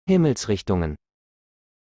Himmelsrichtungen.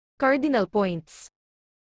 Cardinal points.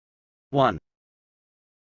 1,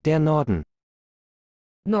 Der Norden.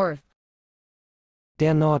 North.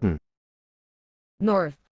 Der Norden.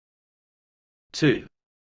 North. 2,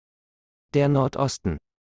 Der Nordosten.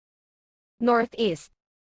 Northeast.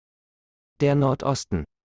 Der Nordosten.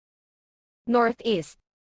 Northeast.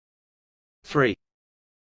 3,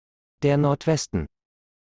 Der Nordwesten.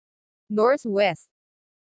 Northwest.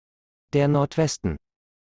 Der Nordwesten.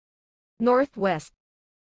 Northwest.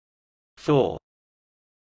 4,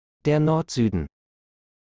 Der Nordsüden.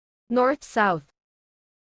 North-south.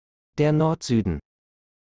 Der Nordsüden.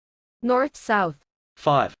 North-south.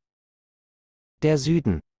 5, Der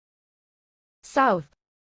Süden. South.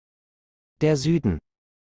 Der Süden.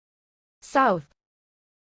 South.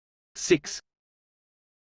 6,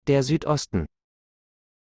 Der Südosten.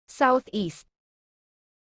 Southeast.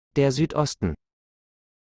 Der Südosten.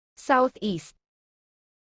 Southeast.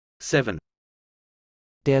 7,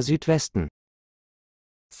 Der Südwesten.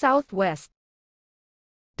 Southwest.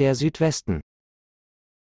 Der Südwesten.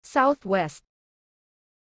 Southwest.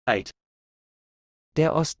 8,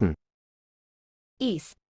 Der Osten.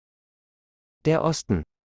 East. Der Osten.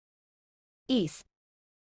 East.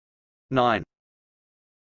 9,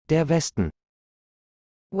 Der Westen.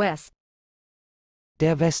 West.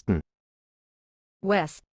 Der Westen.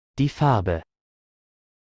 West. Die Farbe.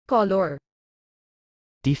 Color.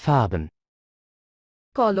 Die Farben.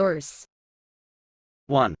 Colors.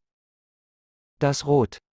 1, Das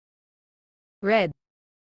Rot. Red.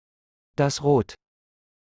 Das Rot.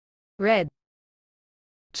 Red.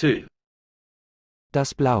 2,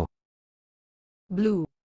 Das Blau. Blue.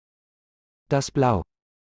 Das Blau.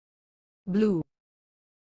 Blue.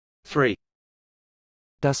 3,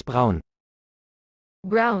 Das Braun.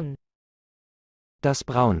 Brown. Das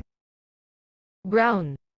Braun.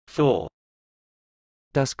 Brown. 4,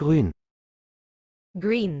 Das Grün.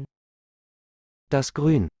 Green. Das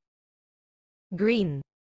Grün. Green.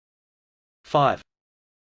 5,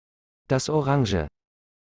 Das Orange.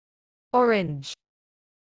 Orange.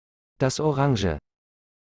 Das Orange.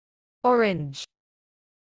 Orange.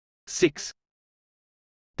 6,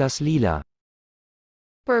 Das Lila.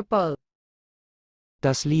 Purple.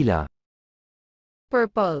 Das Lila.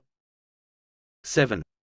 Purple. 7,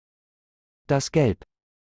 Das Gelb.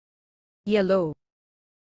 Yellow.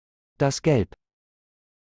 Das Gelb.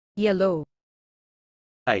 Yellow.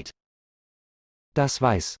 8, Das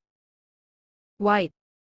Weiß. White.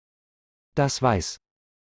 Das Weiß.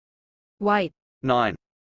 White. 9,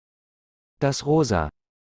 Das Rosa.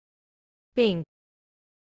 Pink.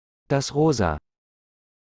 Das Rosa.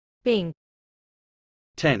 Pink.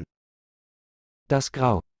 10, Das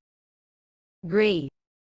Grau. Gray.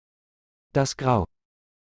 Das Grau.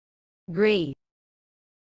 Gray.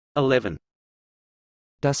 11,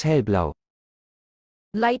 Das Hellblau.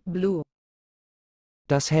 Light blue.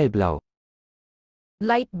 Das Hellblau.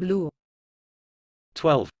 Light blue.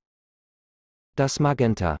 12, Das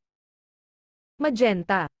Magenta.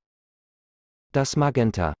 Magenta. Das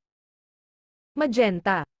Magenta.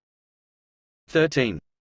 Magenta. 13,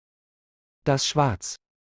 Das Schwarz.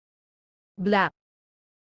 Black.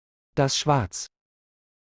 Das Schwarz.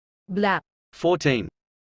 Black. 14,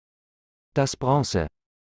 Das Bronze.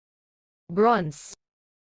 Bronze.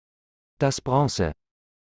 Das Bronze.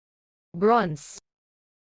 Bronze.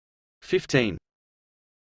 15,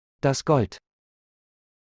 Das Gold.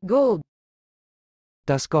 Gold.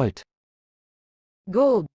 Das Gold.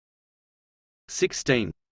 Gold.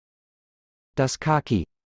 16, Das Khaki.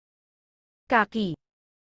 Khaki.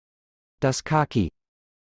 Das Khaki.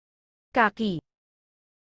 Khaki.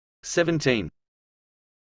 17,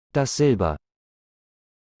 Das Silber.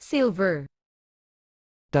 Silver.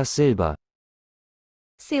 Das Silber.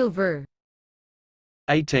 Silver.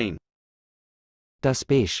 18, Das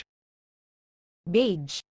Beige.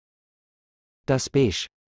 Beige. Das Beige.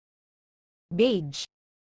 Beige.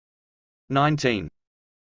 19,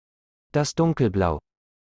 Das Dunkelblau.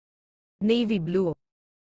 Navy blue.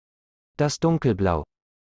 Das Dunkelblau.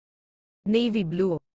 Navy blue.